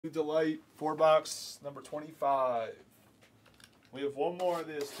Delight 4-box number 25. We have one more of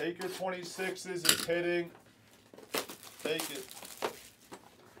this. Take your 26s. It's hitting. Take it.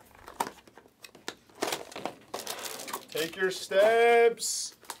 Take your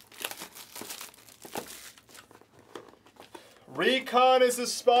steps. Recon is a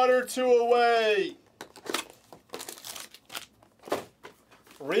spot or two away.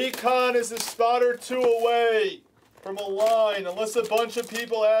 Recon is a spot or two away from a line, unless a bunch of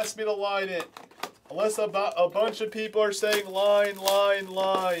people ask me to line it. Unless a bunch of people are saying line, line,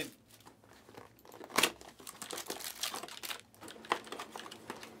 line.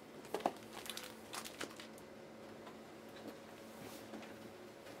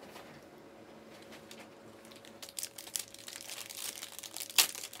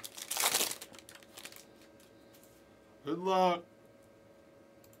 Good luck.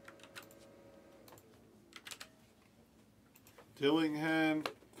 Dillingham,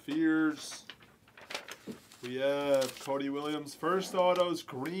 Fears. We have Cody Williams. First auto's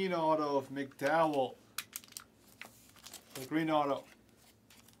green auto of McDowell. The green auto.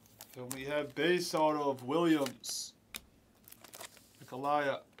 And we have base auto of Williams.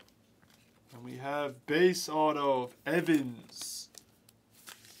 Nicolaya. And we have base auto of Evans.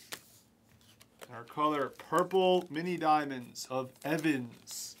 And our color, purple mini diamonds of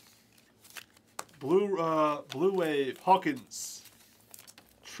Evans. Blue Wave, Hawkins.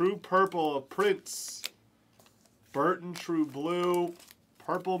 True Purple of Prince. Burton True Blue.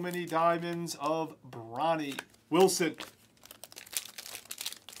 Purple Mini Diamonds of Bronny. Wilson.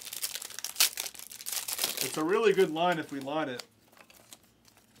 It's a really good line if we line it.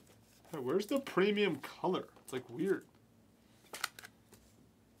 Hey, where's the premium color? It's like weird.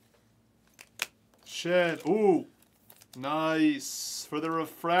 Shed. Ooh. Nice. For the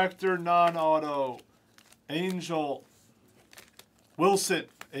refractor non-auto. Angel. Wilson.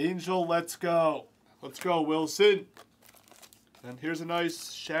 Angel, let's go. Let's go, Wilson. And here's a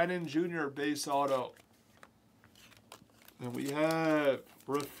nice Shannon Jr. base auto. And we have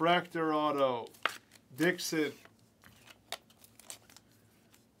refractor auto. Dixon.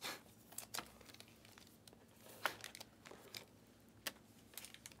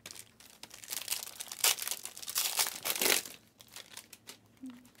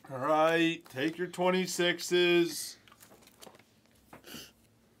 All right, take your 26s.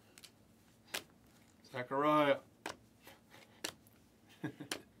 Zachariah.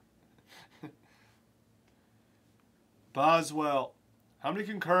 Boswell. How many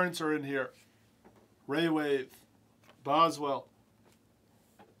concurrents are in here? Ray Wave. Boswell.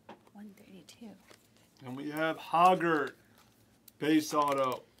 132. And we have Hoggard. Base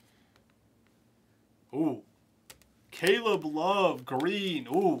auto. Ooh. Caleb Love, green.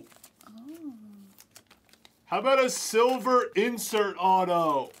 Ooh. Oh. How about a silver insert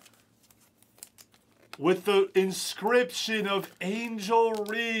auto with the inscription of Angel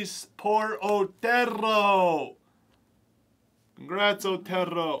Reese por Otero? Congrats,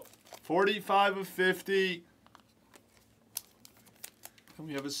 Otero. 45 of 50. And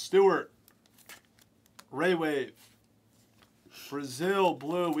we have a Stewart. Ray Wave. Brazil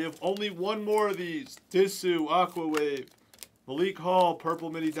Blue. We have only one more of these. Disu, Aqua Wave. Malik Hall, Purple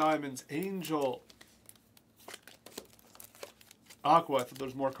Mini Diamonds. Angel. Aqua, I thought there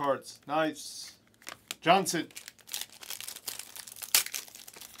was more cards. Nice. Johnson.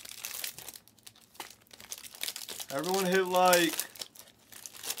 Everyone hit like.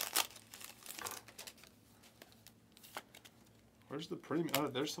 Where's the premium? Oh,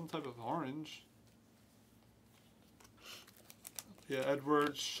 there's some type of orange. Yeah,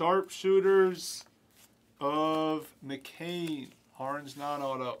 Edwards. Sharpshooters of McCain. Orange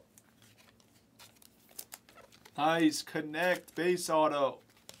non-auto. Nice. Connect base auto.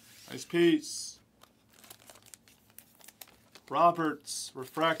 Nice piece. Roberts.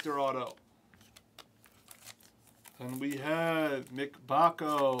 Refractor auto. And we have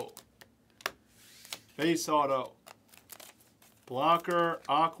McBacco. Base auto. Blocker.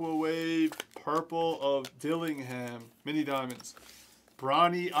 Aqua Wave. Purple of Dillingham. Mini Diamonds.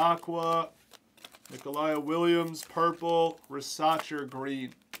 Bronny Aqua, Nicolaya Williams Purple, Resacher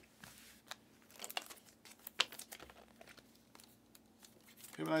Green.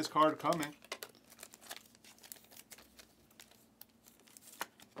 We have a nice card coming.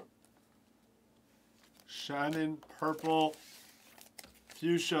 Shannon Purple,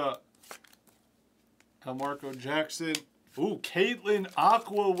 Fuchsia, Marco Jackson. Ooh, Caitlin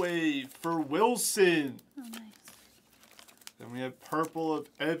Aqua Wave for Wilson. Oh, nice. Then we have Purple of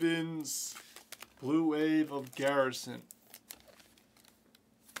Evans, Blue Wave of Garrison.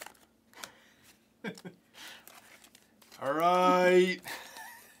 All right.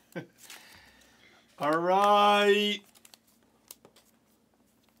 All right.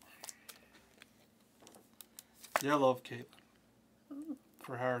 Yellow of Caitlin. Ooh.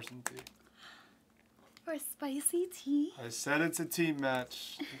 For Harrison T. For spicy tea. I said it's a team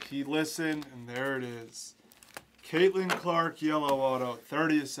match. He listened, and there it is. Caitlin Clark, yellow auto,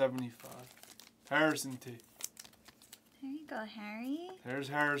 30/75. Harrison T. There you go, Harry. There's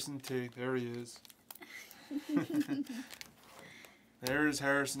Harrison T. There he is. There's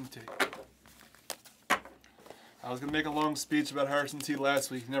Harrison T. I was going to make a long speech about Harrison T last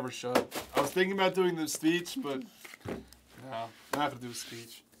week. Never showed up. I was thinking about doing the speech, but no, I'm not going to do a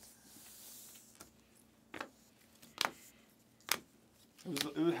speech.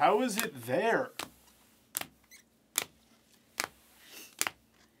 How is it there?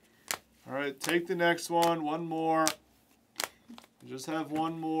 All right, take the next one. One more. I just have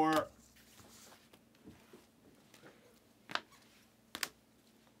one more.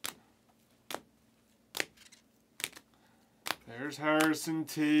 There's Harrison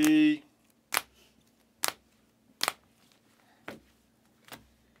T.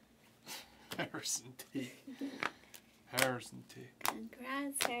 Harrison T. Harrison T.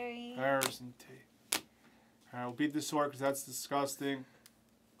 Congrats, Harry. Harrison T. All right, we'll beat the sword because that's disgusting.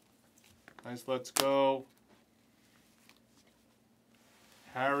 Nice, let's go.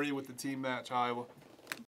 Harry with the team match, Iowa.